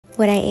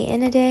what I ate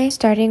in a day,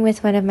 starting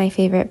with one of my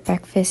favorite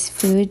breakfast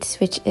foods,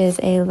 which is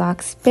a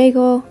lox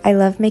bagel. I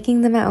love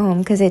making them at home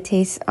because it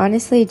tastes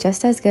honestly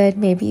just as good,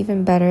 maybe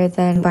even better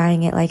than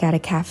buying it like at a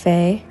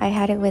cafe. I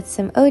had it with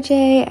some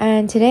OJ,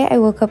 and today I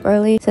woke up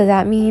early, so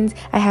that means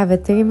I have a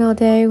 3-meal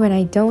day. When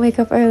I don't wake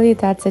up early,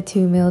 that's a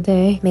 2-meal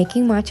day.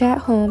 Making matcha at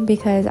home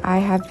because I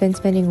have been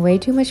spending way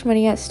too much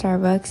money at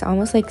Starbucks,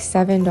 almost like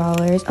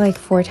 $7, like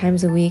 4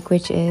 times a week,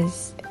 which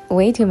is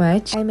way too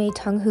much. I made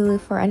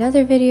tanghulu for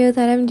another video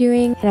that I'm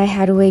doing, and I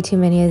had way too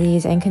many of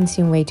these and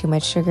consumed way too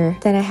much sugar.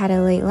 Then I had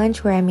a late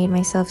lunch where I made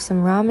myself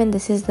some ramen.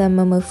 This is the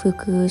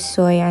momofuku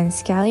soy and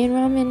scallion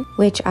ramen,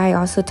 which I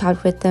also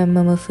topped with the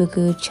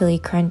momofuku chili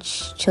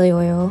crunch chili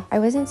oil. I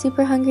wasn't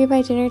super hungry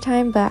by dinner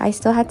time, but I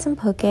still had some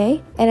poke,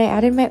 and I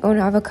added my own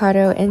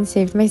avocado and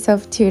saved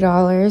myself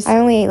 $2. I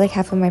only ate like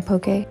half of my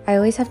poke. I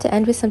always have to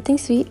end with something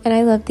sweet, and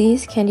I love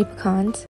these candy pecans.